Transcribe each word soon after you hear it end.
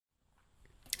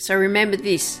So remember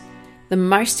this, the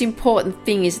most important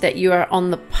thing is that you are on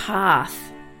the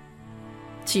path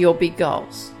to your big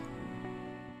goals.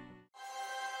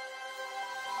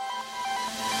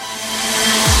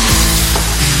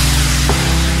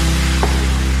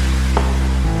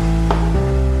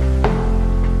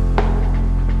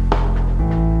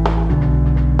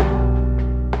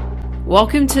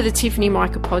 Welcome to the Tiffany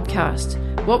Micah podcast.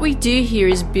 What we do here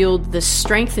is build the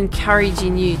strength and courage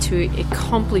in you to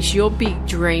accomplish your big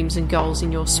dreams and goals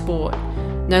in your sport.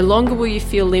 No longer will you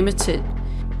feel limited.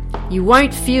 You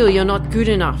won't feel you're not good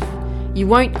enough. You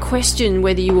won't question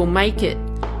whether you will make it.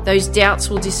 Those doubts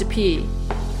will disappear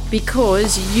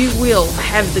because you will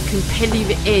have the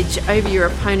competitive edge over your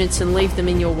opponents and leave them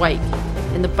in your wake.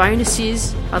 And the bonus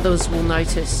is others will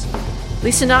notice.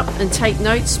 Listen up and take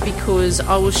notes because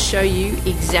I will show you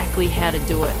exactly how to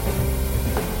do it.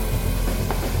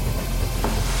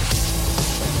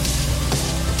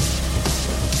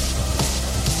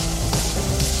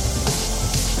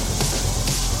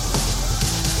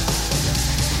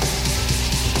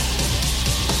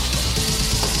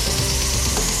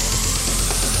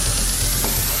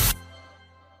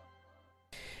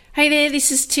 Hey there,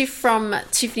 this is Tiff from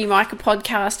Tiffany Micah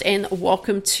Podcast and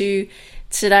welcome to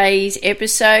today's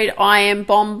episode. I am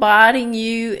bombarding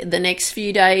you the next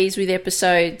few days with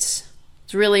episodes.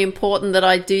 It's really important that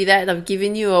I do that. I've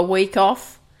given you a week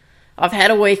off. I've had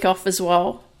a week off as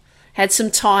well. Had some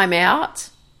time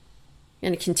out. I'm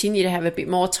going to continue to have a bit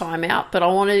more time out, but I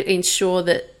want to ensure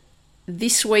that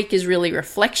this week is really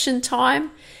reflection time.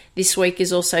 This week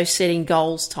is also setting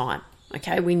goals time.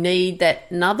 Okay, we need that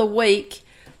another week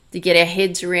to get our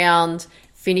heads around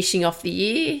finishing off the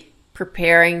year,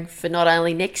 preparing for not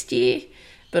only next year,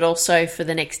 but also for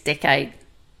the next decade.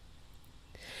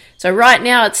 So right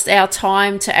now it's our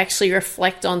time to actually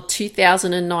reflect on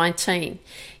 2019.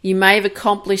 You may have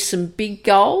accomplished some big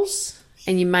goals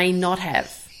and you may not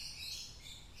have.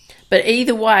 But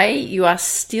either way, you are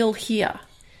still here.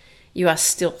 You are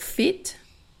still fit.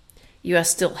 You are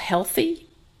still healthy.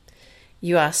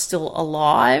 You are still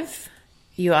alive.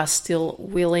 You are still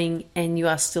willing and you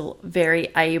are still very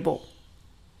able.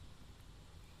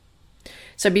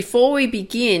 So before we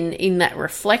begin in that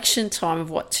reflection time of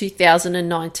what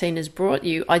 2019 has brought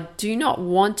you, I do not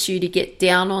want you to get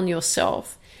down on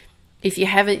yourself if you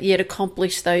haven't yet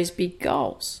accomplished those big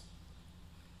goals.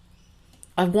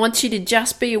 I want you to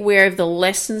just be aware of the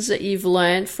lessons that you've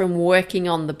learned from working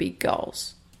on the big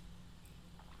goals.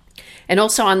 And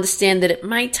also understand that it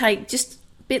may take just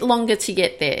a bit longer to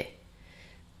get there.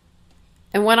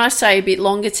 And when I say a bit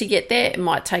longer to get there, it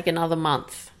might take another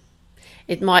month.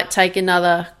 It might take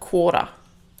another quarter.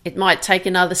 It might take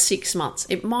another 6 months.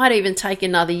 It might even take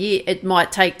another year. It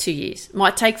might take 2 years. It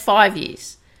might take 5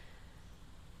 years.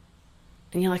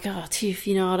 And you're like, oh, Tiff,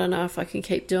 I don't know if I can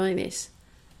keep doing this.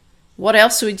 What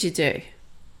else would you do?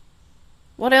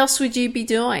 What else would you be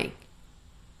doing?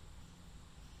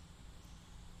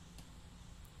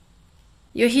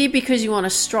 You're here because you want to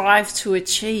strive to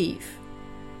achieve.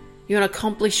 You want to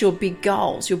accomplish your big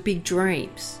goals, your big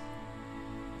dreams.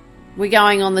 We're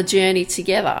going on the journey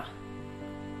together.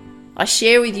 I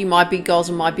share with you my big goals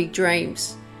and my big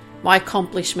dreams, my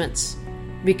accomplishments,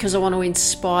 because I want to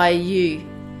inspire you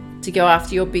to go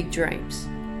after your big dreams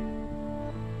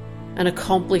and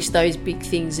accomplish those big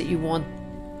things that you want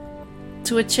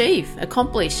to achieve,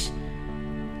 accomplish,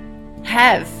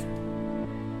 have,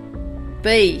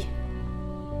 be.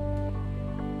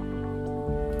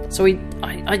 So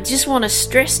I just want to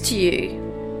stress to you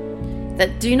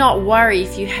that do not worry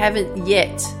if you haven't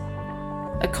yet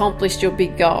accomplished your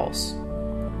big goals,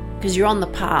 because you're on the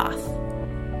path.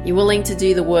 You're willing to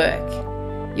do the work.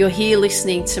 You're here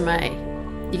listening to me.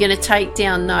 You're going to take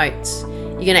down notes.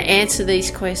 You're going to answer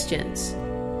these questions.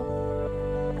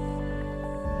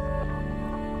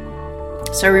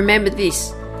 So remember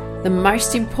this, the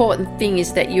most important thing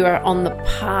is that you are on the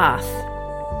path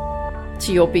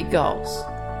to your big goals.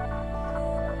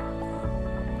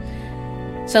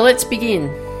 So let's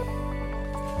begin.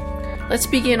 Let's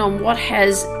begin on what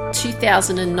has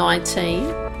 2019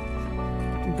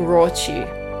 brought you.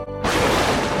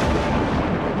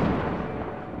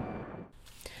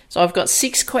 So I've got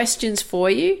 6 questions for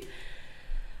you.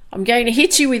 I'm going to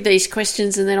hit you with these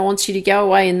questions and then I want you to go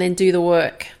away and then do the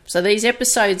work. So these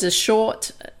episodes are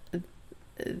short,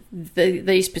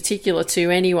 these particular 2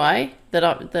 anyway,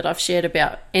 that I've shared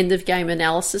about end of game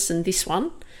analysis and this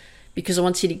one, because I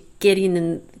want you to get in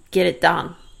and get it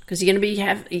done. Because you're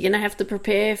going to have to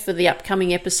prepare for the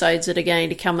upcoming episodes that are going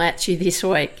to come at you this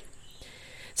week.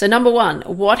 So number 1,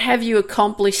 what have you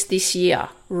accomplished this year?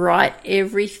 Write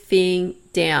everything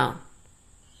down.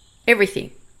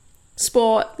 Everything.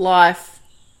 sport, life,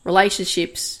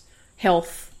 relationships,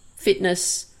 health,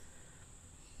 fitness,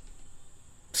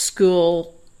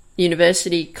 school,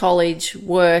 university, college,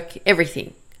 work,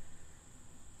 everything.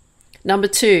 Number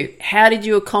 2, how did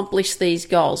you accomplish these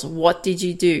goals? What did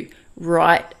you do?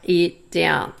 Write it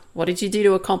down. What did you do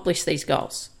to accomplish these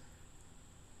goals?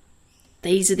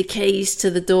 These are the keys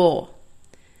to the door.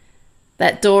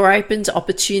 That door opens,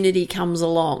 opportunity comes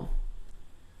along.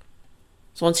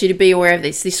 So I want you to be aware of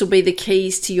this. This will be the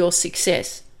keys to your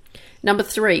success. Number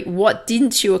 3, what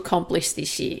didn't you accomplish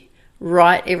this year?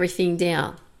 Write everything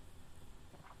down.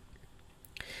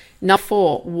 Number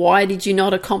 4, why did you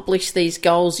not accomplish these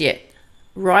goals yet?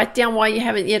 Write down why you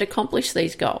haven't yet accomplished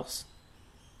these goals.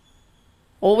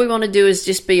 All we want to do is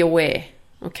just be aware,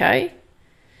 okay?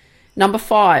 Number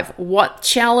 5, what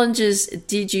challenges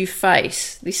did you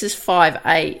face? This is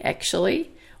 5A actually.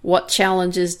 What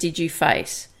challenges did you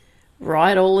face?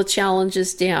 Write all the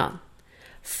challenges down.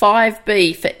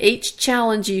 5B, for each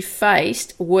challenge you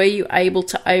faced, were you able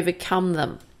to overcome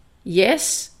them?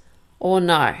 Yes or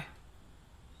no?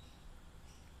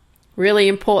 Really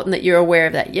important that you're aware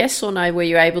of that. Yes or no, were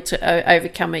you able to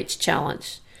overcome each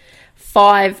challenge?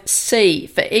 5C,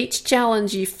 for each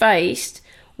challenge you faced,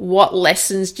 what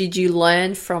lessons did you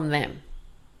learn from them?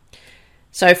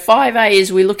 So 5A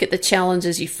is we look at the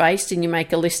challenges you faced and you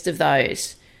make a list of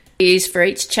those. Is for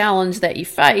each challenge that you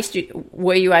faced,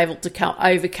 were you able to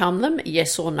overcome them?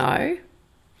 Yes or no?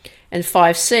 And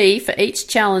 5C, for each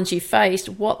challenge you faced,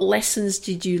 what lessons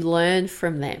did you learn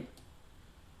from them?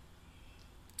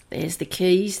 There's the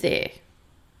keys there.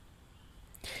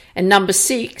 And number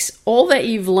 6, all that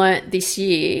you've learnt this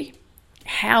year,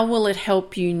 how will it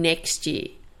help you next year?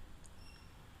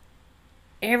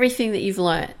 Everything that you've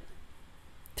learnt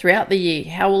throughout the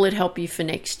year, how will it help you for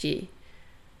next year?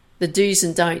 The do's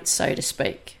and don'ts, so to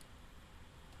speak.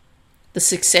 The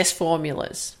success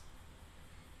formulas.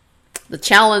 The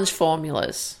challenge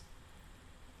formulas.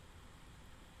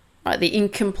 Right, the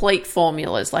incomplete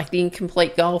formulas, like the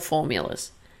incomplete goal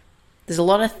formulas. There's a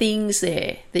lot of things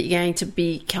there that you're going to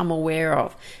become aware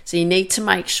of. So you need to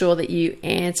make sure that you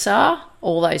answer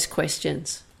all those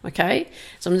questions, okay?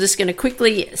 So I'm just going to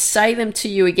quickly say them to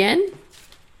you again.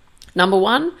 Number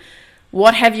 1,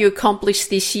 what have you accomplished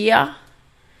this year?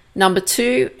 Number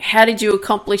 2, how did you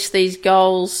accomplish these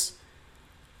goals?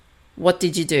 What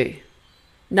did you do?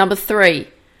 Number 3,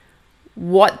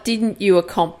 what didn't you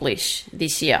accomplish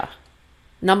this year?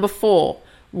 Number 4,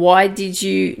 why did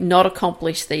you not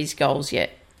accomplish these goals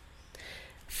yet?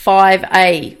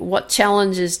 5A, what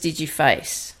challenges did you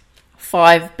face?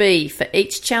 5B, for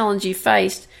each challenge you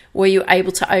faced, were you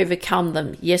able to overcome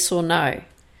them? Yes or no?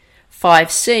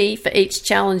 5C, for each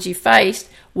challenge you faced,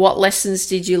 what lessons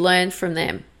did you learn from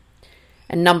them?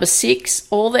 And number 6,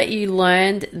 all that you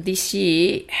learned this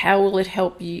year, how will it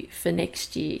help you for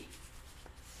next year?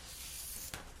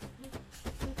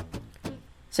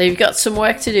 So you've got some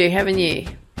work to do, haven't you?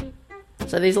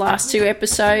 So these last 2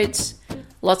 episodes,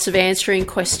 lots of answering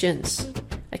questions,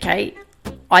 okay?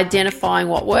 Identifying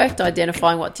what worked,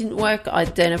 identifying what didn't work,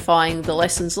 identifying the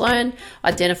lessons learned,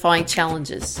 identifying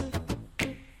challenges.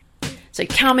 So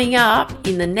coming up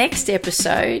in the next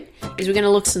episode is we're going to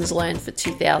look at lessons learned for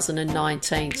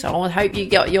 2019. So I hope you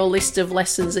got your list of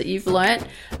lessons that you've learned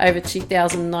over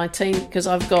 2019, because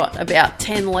I've got about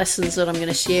 10 lessons that I'm going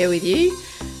to share with you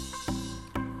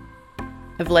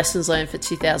of lessons learned for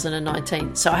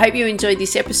 2019. So I hope you enjoyed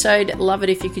this episode. Love it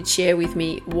if you could share with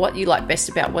me what you like best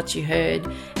about what you heard.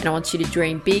 And I want you to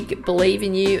dream big, believe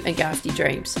in you, and go after your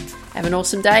dreams. Have an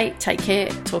awesome day. Take care.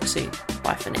 Talk soon.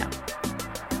 Bye for now.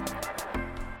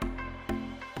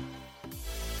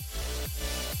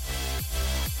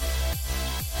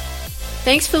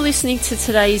 Thanks for listening to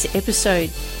today's episode.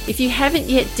 If you haven't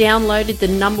yet downloaded the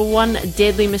 #1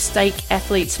 deadly mistake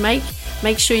athletes make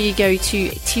sure you go to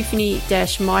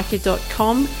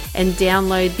tiffany-micah.com and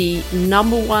download the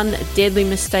 #1 deadly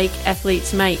mistake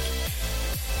athletes make.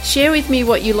 Share with me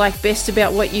what you like best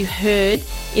about what you heard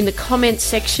in the comments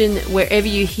section wherever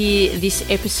you hear this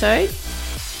episode.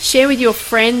 Share with your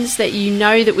friends that you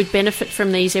know that would benefit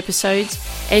from these episodes,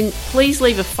 and please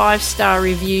leave a 5-star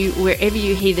review wherever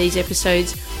you hear these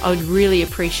episodes. I would really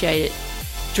appreciate it.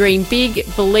 Dream big,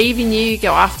 believe in you,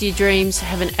 go after your dreams.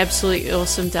 Have an absolutely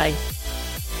awesome day.